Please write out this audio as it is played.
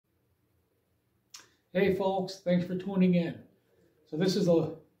Hey folks, thanks for tuning in. So this is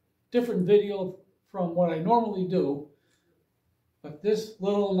a different video from what I normally do, but this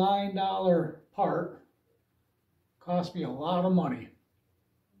little $9 part cost me a lot of money.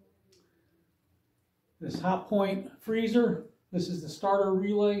 This Hotpoint freezer, this is the starter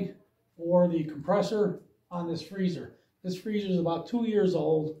relay for the compressor on this freezer. This freezer is about 2 years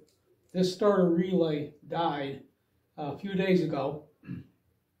old. This starter relay died a few days ago.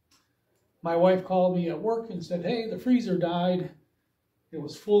 My wife called me at work and said, hey, the freezer died. It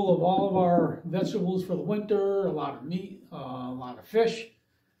was full of all of our vegetables for the winter, a lot of meat, a lot of fish.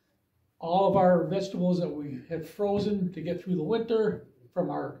 All of our vegetables that we had frozen to get through the winter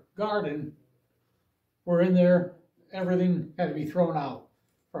from our garden were in there. Everything had to be thrown out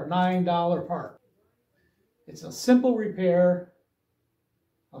for a $9 part. It's a simple repair.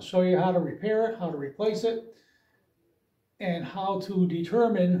 I'll show you how to repair it, how to replace it, and how to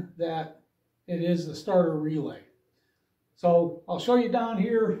determine that it is the starter relay. So I'll show you down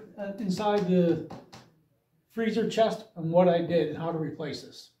here inside the freezer chest and what I did and how to replace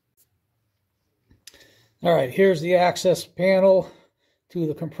this. All right, here's the access panel to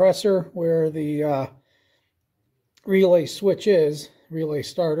the compressor where the relay switch is, relay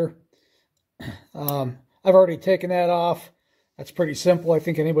starter. I've already taken that off. That's pretty simple. I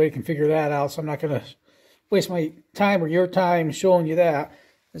think anybody can figure that out, so I'm not going to waste my time or your time showing you that.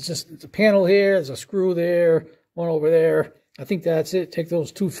 It's a panel here, there's a screw there, one over there. I think that's it. Take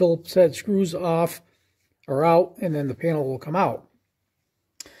those two Phillips head screws off or out, and then the panel will come out.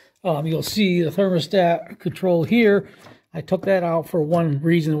 You'll see the thermostat control here. I took that out for one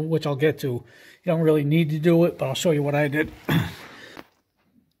reason, which I'll get to. You don't really need to do it, but I'll show you what I did.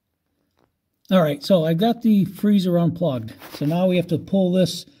 All right, so I got the freezer unplugged. So now we have to pull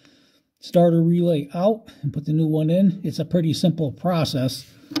this starter relay out and put the new one in. It's a pretty simple process.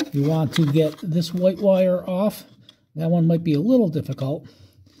 You want to get this white wire off. That one might be a little difficult.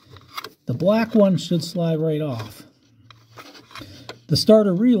 The black one should slide right off. The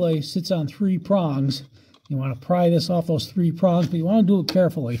starter relay sits on 3 prongs. You want to pry this off those 3 prongs, but you want to do it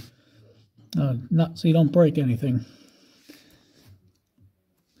carefully, not so you don't break anything.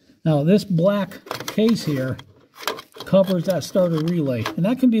 Now this black case here covers that starter relay, and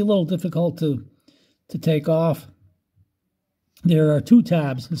that can be a little difficult to take off. There are 2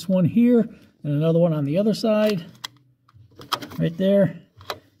 tabs, this one here and another one on the other side, right there,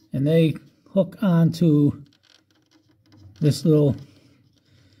 and they hook onto this little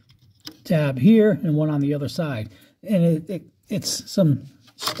tab here and one on the other side. And it's some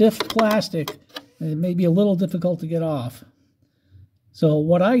stiff plastic, and it may be a little difficult to get off. So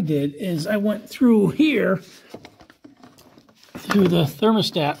what I did is I went through here, through the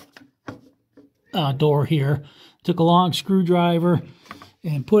thermostat door here, took a long screwdriver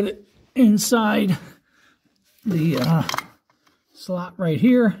and put it inside the slot right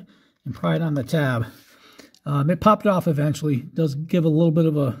here and pry it on the tab. It popped off eventually. It does give a little bit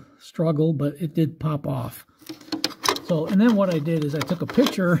of a struggle, but it did pop off. So, and then what I did is I took a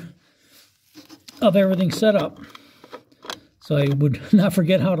picture of everything set up so I would not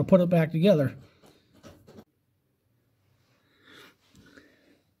forget how to put it back together.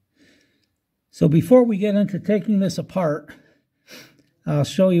 So before we get into taking this apart, I'll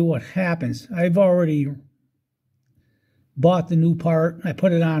show you what happens. I've already bought the new part. I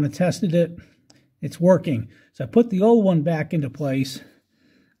put it on and tested it. It's working. So I put the old one back into place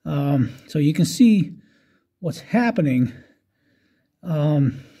so you can see what's happening.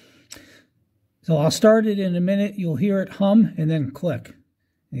 So I'll start it in a minute. You'll hear it hum and then click.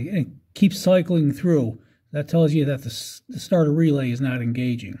 It keeps cycling through. That tells you that the starter relay is not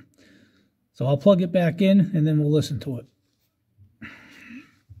engaging. So I'll plug it back in and then we'll listen to it.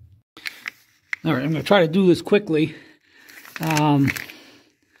 All right, I'm going to try to do this quickly.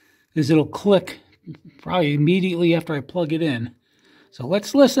 It'll click probably immediately after I plug it in. So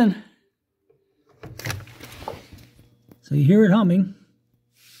let's listen. So you hear it humming.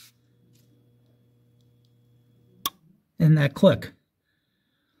 And that click.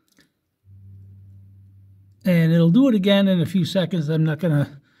 And it'll do it again in a few seconds. I'm not going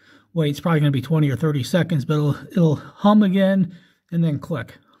to wait. It's probably going to be 20 or 30 seconds, but it'll hum again and then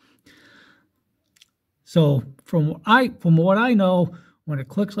click. So from what I know, when it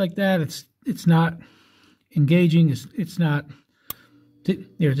clicks like that, it's not engaging. It's not.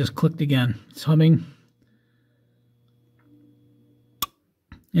 There, it just clicked again. It's humming,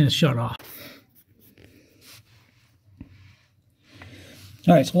 and it's shut off.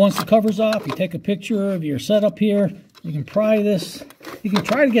 All right. So once the cover's off, you take a picture of your setup here. You can pry this. You can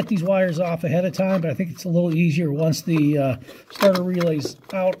try to get these wires off ahead of time, but I think it's a little easier once the starter relay's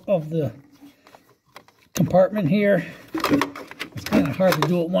out of the compartment here. It's kind of hard to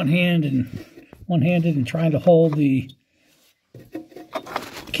do it one-handed and trying to hold the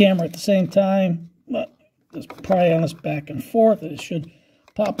camera at the same time, but just pry on this back and forth and it should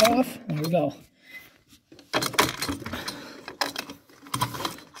pop off. There we go.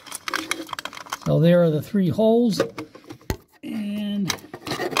 So there are the 3 holes, and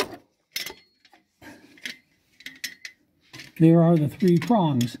there are the 3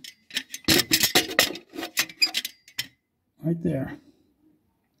 prongs right there.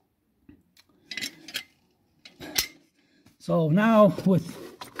 So now with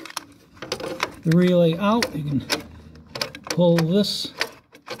the relay out, you can pull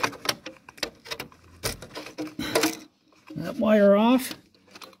that wire off,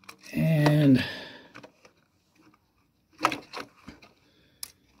 and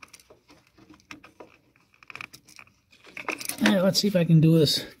let's see if I can do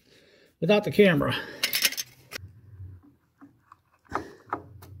this without the camera.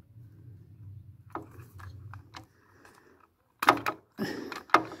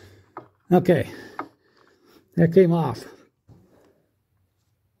 Okay, that came off.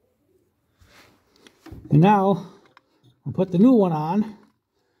 And now I'll put the new one on.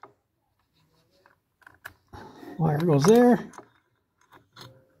 Wire goes there.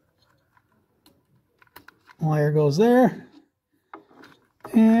 Wire goes there.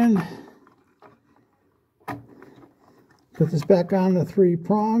 And put this back on the 3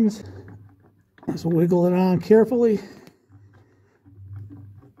 prongs. Just wiggle it on carefully.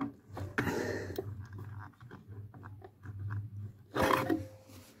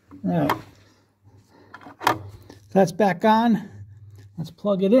 Now, that's back on. Let's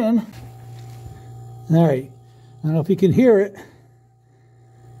plug it in. All right. I don't know if you can hear it,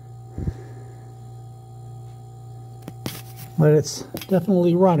 but it's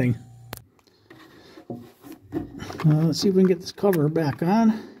definitely running. Let's see if we can get this cover back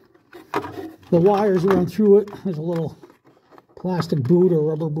on. The wires run through it. There's a little plastic boot or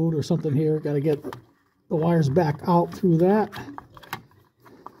rubber boot or something here. Got to get the wires back out through that.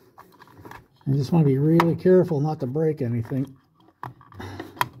 I just want to be really careful not to break anything,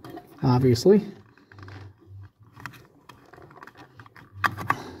 obviously.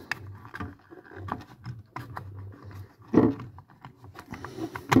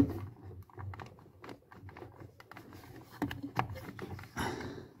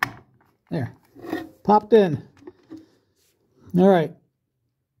 There, popped in. All right.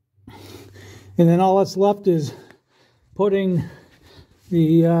 And then all that's left is putting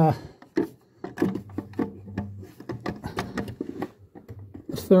the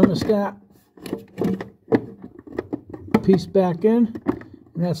thermostat piece back in,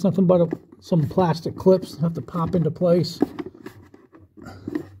 and that's nothing but some plastic clips that have to pop into place.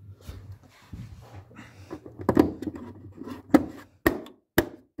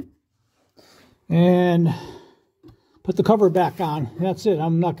 And put the cover back on. That's it.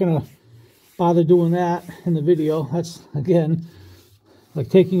 I'm not going to bother doing that in the video. That's, again, like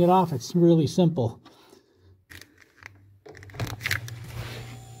taking it off. It's really simple.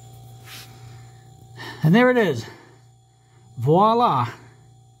 And there it is. Voila.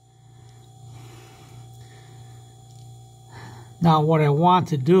 Now what I want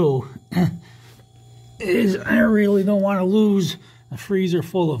to do is I really don't want to lose a freezer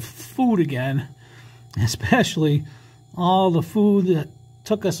full of food again, especially all the food that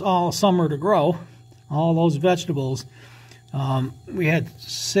took us all summer to grow, all those vegetables. We had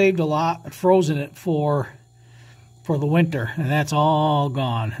saved a lot, frozen it for the winter, and that's all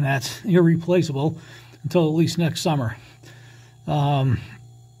gone. And that's irreplaceable until at least next summer. So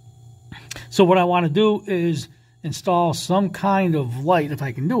what I want to do is install some kind of light, if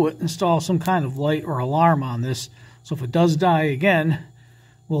I can do it, install some kind of light or alarm on this. So if it does die again,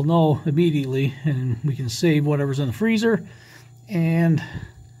 we'll know immediately, and we can save whatever's in the freezer and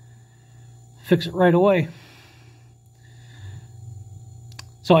fix it right away.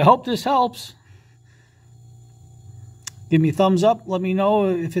 So I hope this helps. Give me a thumbs up. Let me know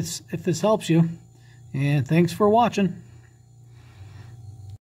if this helps you. And thanks for watching.